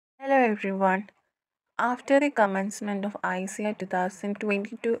everyone. After the commencement of ICAR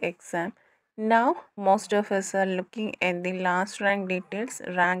 2022 exam, now most of us are looking at the last rank details,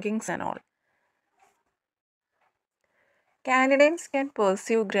 rankings and all. Candidates can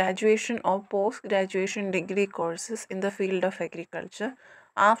pursue graduation or post-graduation degree courses in the field of agriculture,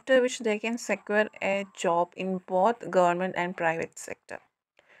 after which they can secure a job in both government and private sector.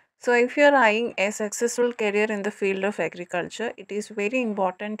 So, if you are eyeing a successful career in the field of agriculture, it is very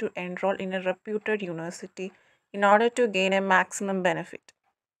important to enroll in a reputed university in order to gain a maximum benefit.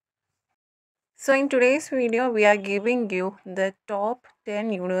 So, in today's video, we are giving you the top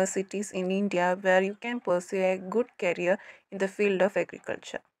 10 universities in India where you can pursue a good career in the field of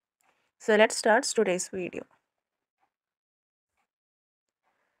agriculture. So, let's start today's video.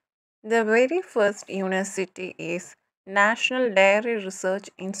 The very first university is National Dairy Research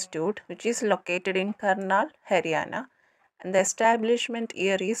Institute, which is located in Karnal, Haryana, and the establishment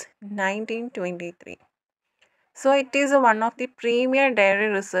year is 1923. So it is one of the premier dairy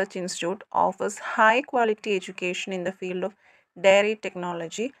research institute, offers high quality education in the field of dairy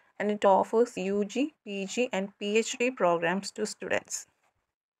technology, and it offers UG, PG and PhD programs to students.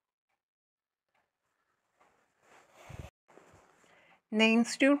 The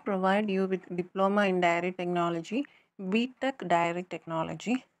institute provides you with diploma in dairy technology, BTech dairy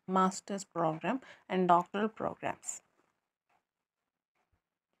technology, master's program and doctoral programs.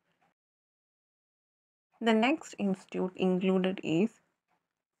 The next institute included is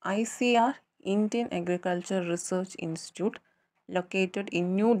ICAR, Indian Agriculture Research Institute, located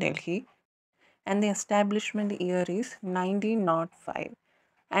in New Delhi, and the establishment year is 1905,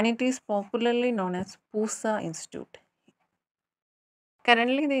 and it is popularly known as PUSA Institute.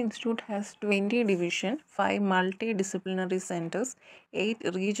 Currently, the institute has 20 divisions, 5 multidisciplinary centers, 8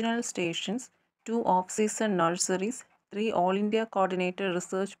 regional stations, 2 off-season nurseries, 3 All India Coordinated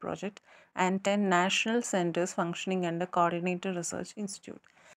Research Project, and 10 national centers functioning under Coordinated Research Institute.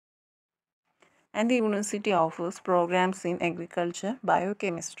 And the university offers programs in agriculture,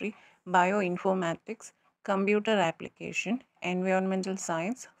 biochemistry, bioinformatics, computer application, environmental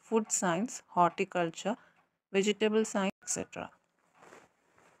science, food science, horticulture, vegetable science, etc.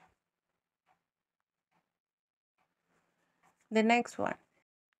 The next one,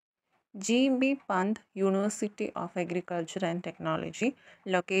 G.B. Pant University of Agriculture and Technology,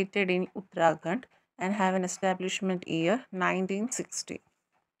 located in Uttarakhand and have an establishment year 1960.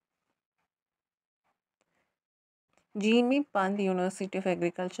 G.B. Pant University of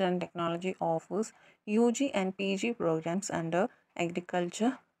Agriculture and Technology offers UG and PG programs under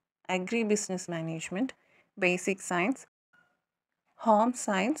agriculture, agribusiness management, basic science, home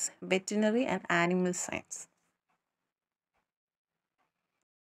science, veterinary and animal science.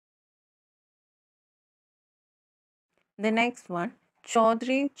 The next one,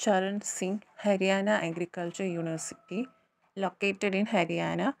 Chaudhary Charan Singh Haryana Agriculture University, located in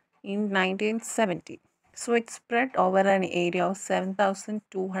Haryana in 1970. So it spread over an area of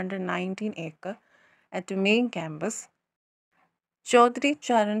 7,219 acres at the main campus. Chaudhary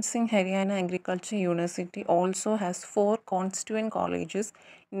Charan Singh Haryana Agriculture University also has 4 constituent colleges,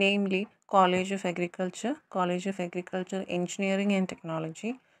 namely College of Agriculture, College of Agriculture Engineering and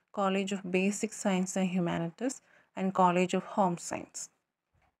Technology, College of Basic Science and Humanities, and College of Home Science.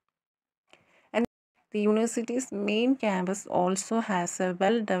 And the university's main campus also has a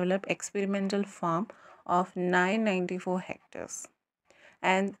well-developed experimental farm of 994 hectares.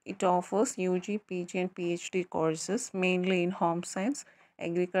 And it offers UG, PG and PhD courses mainly in home science,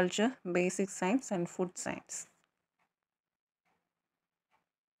 agriculture, basic science and food science.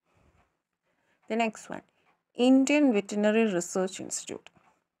 The next one, Indian Veterinary Research Institute.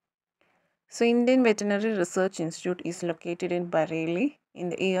 So Indian Veterinary Research Institute is located in Bareilly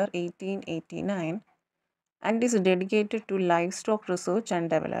in the year 1889 and is dedicated to livestock research and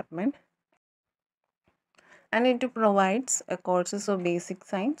development. And it provides courses of basic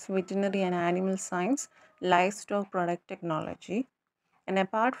science, veterinary and animal science, livestock product technology. And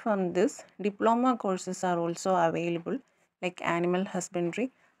apart from this, diploma courses are also available like animal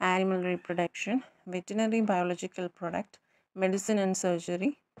husbandry, animal reproduction, veterinary biological product, medicine and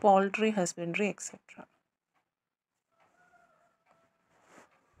surgery, poultry husbandry, etc.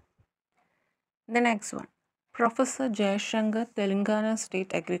 The next one, Professor Jayashankar, Telangana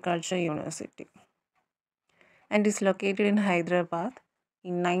State Agriculture University, and is located in Hyderabad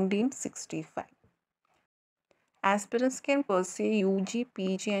in 1965. Aspirants can pursue UG,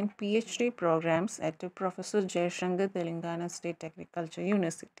 PG and PhD programs at Professor Jayashankar Telangana State Agriculture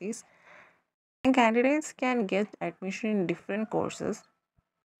Universities, and candidates can get admission in different courses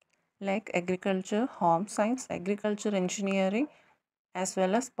like agriculture, home science, agriculture engineering, as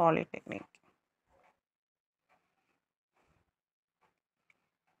well as Polytechnic.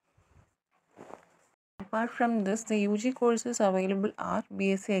 Apart from this, the UG courses available are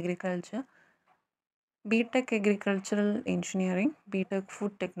BSc Agriculture, BTech Agricultural Engineering, BTech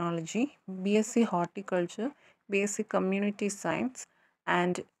Food Technology, BSc Horticulture, BSc Community Science,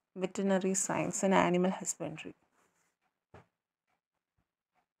 and Veterinary Science and Animal Husbandry.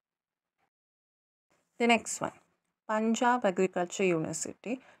 The next one, Punjab Agriculture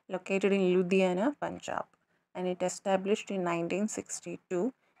University, located in Ludhiana, Punjab, and it established in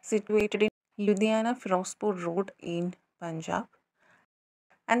 1962, situated in Ludhiana Firozpur Road in Punjab.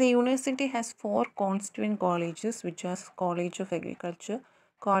 And the university has 4 constituent colleges, which are College of Agriculture,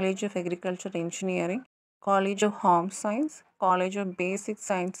 College of Agriculture Engineering, College of Home Science, College of Basic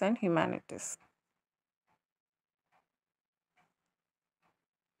Science and Humanities.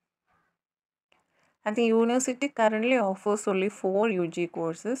 And the university currently offers only 4 UG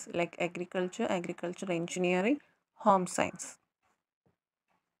courses like Agriculture, Agriculture Engineering, Home Science.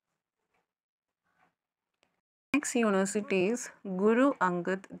 Next university is Guru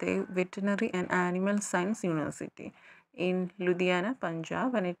Angad Dev Veterinary and Animal Science University in Ludhiana,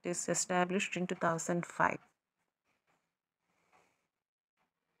 Punjab, and it is established in 2005.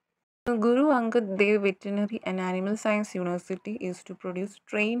 Guru Angad Dev Veterinary and Animal Science University is to produce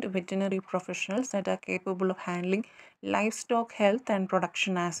trained veterinary professionals that are capable of handling livestock health and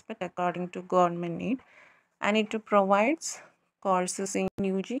production aspect according to government need, and it provides courses in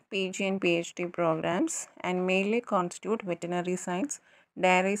UG, PG and PhD programs and mainly constitute veterinary science,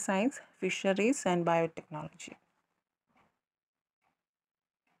 dairy science, fisheries and biotechnology.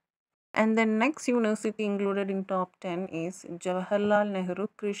 And the next university included in top 10 is Jawaharlal Nehru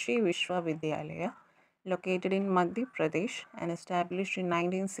Krishi Viswavidyalaya, located in Madhya Pradesh and established in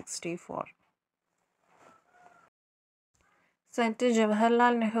 1964. So at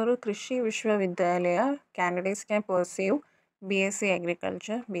Jawaharlal Nehru Krishi Viswavidyalaya, candidates can pursue BSc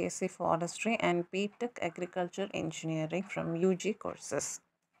Agriculture, BSc Forestry and BTech Agriculture Engineering from UG courses.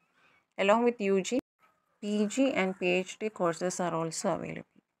 Along with UG, PG and PhD courses are also available.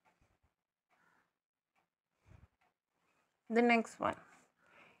 The next one,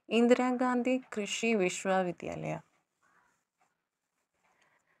 Indira Gandhi Krishi Viswavidyalaya,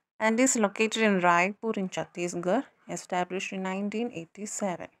 and is located in Raipur in Chhattisgarh, established in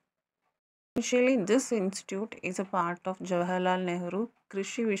 1987. Initially, this institute is a part of Jawaharlal Nehru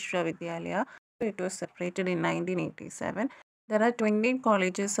Krishi Viswavidyalaya. It was separated in 1987. There are 20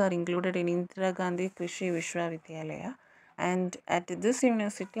 colleges are included in Indira Gandhi Krishi Viswavidyalaya, and at this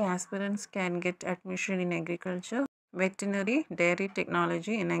university, aspirants can get admission in agriculture, veterinary, dairy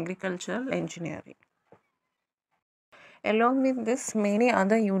technology, and agricultural engineering. Along with this, many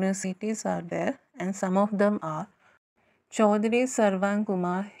other universities are there, and some of them are Chaudhary, Sarwan,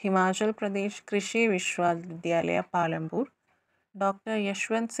 Kumar, Himachal Pradesh Krishi Viswavidyalaya, Palampur, Dr.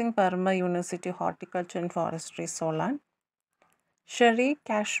 Yashwant Singh Parma University Horticulture and Forestry, Solan, Shari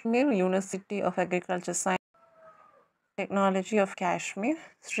Kashmir University of Agriculture Science Technology of Kashmir,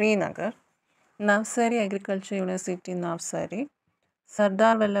 Srinagar, Navsari Agriculture University, Navsari,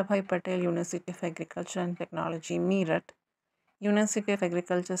 Sardar Vallabhai Patel University of Agriculture and Technology, Meerut, University of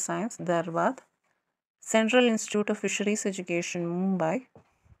Agriculture Science, Dharwad, Central Institute of Fisheries Education, Mumbai,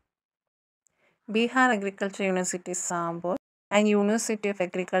 Bihar Agriculture University, Sambor, and University of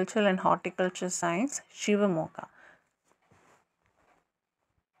Agriculture and Horticulture Science, Shivamoga.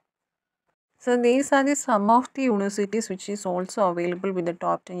 So these are the some of the universities which is also available with the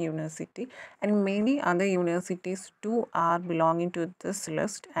top 10 university, and many other universities too are belonging to this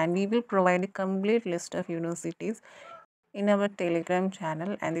list, and we will provide a complete list of universities in our Telegram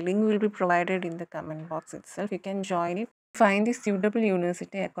channel, and the link will be provided in the comment box itself. You can join it, find the suitable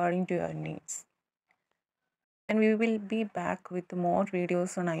university according to your needs. And we will be back with more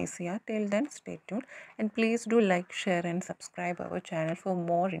videos on ICAR. Till then, stay tuned and please do like, share and subscribe our channel for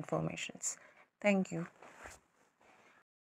more informations. Thank you.